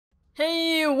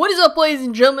Hey, what is up, ladies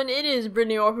and gentlemen? It is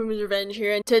Brittany Orphan's Revenge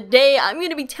here, and today I'm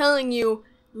going to be telling you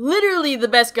literally the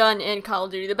best gun in Call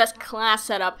of Duty, the best class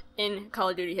setup in Call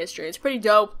of Duty history. It's pretty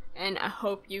dope, and I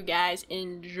hope you guys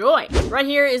enjoy. Right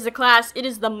here is the class. It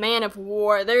is the Man of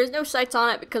War. There is no sights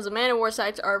on it because the Man of War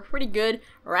sights are pretty good.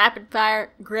 Rapid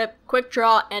fire, grip, quick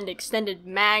draw, and extended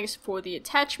mags for the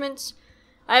attachments.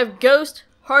 I have Ghost,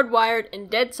 Hardwired, and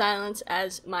Dead Silence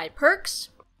as my perks.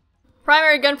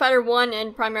 Primary Gunfighter 1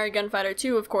 and Primary Gunfighter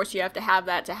 2, of course you have to have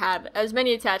that to have as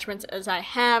many attachments as I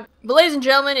have. But ladies and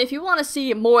gentlemen, if you want to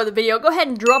see more of the video, go ahead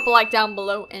and drop a like down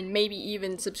below and maybe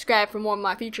even subscribe for more of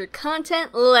my future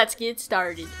content. Let's get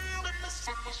started.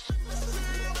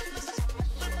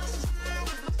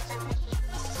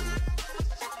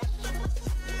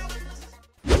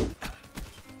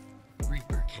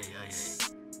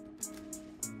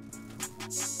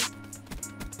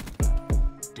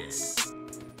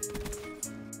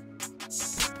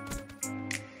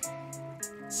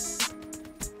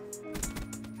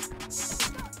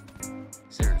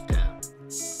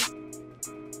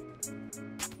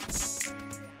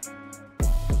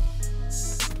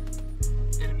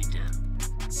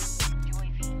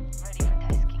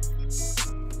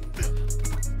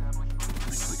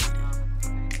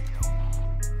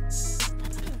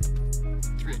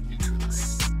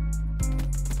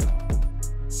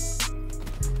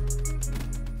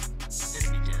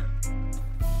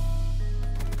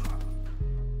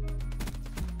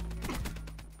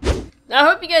 Now, I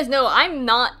hope you guys know I'm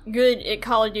not good at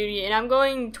Call of Duty, and I'm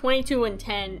going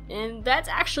 22-10, and that's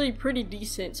actually pretty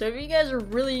decent. So if you guys are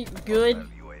really good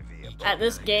at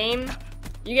this game,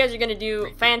 you guys are going to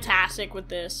do fantastic with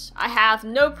this. I have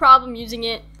no problem using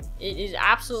it. It is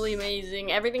absolutely amazing.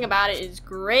 Everything about it is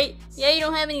great. Yeah, you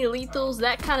don't have any lethals.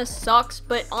 That kind of sucks,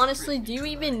 but honestly, do you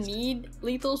even need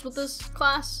lethals with this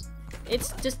class?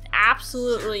 It's just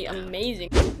absolutely amazing.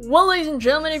 Well, ladies and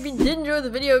gentlemen, if you did enjoy the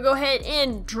video, go ahead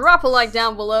and drop a like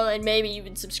down below and maybe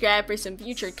even subscribe for some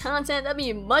future content. That'd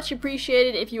be much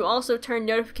appreciated if you also turn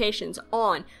notifications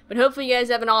on. But hopefully you guys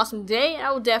have an awesome day, and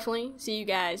I will definitely see you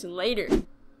guys later.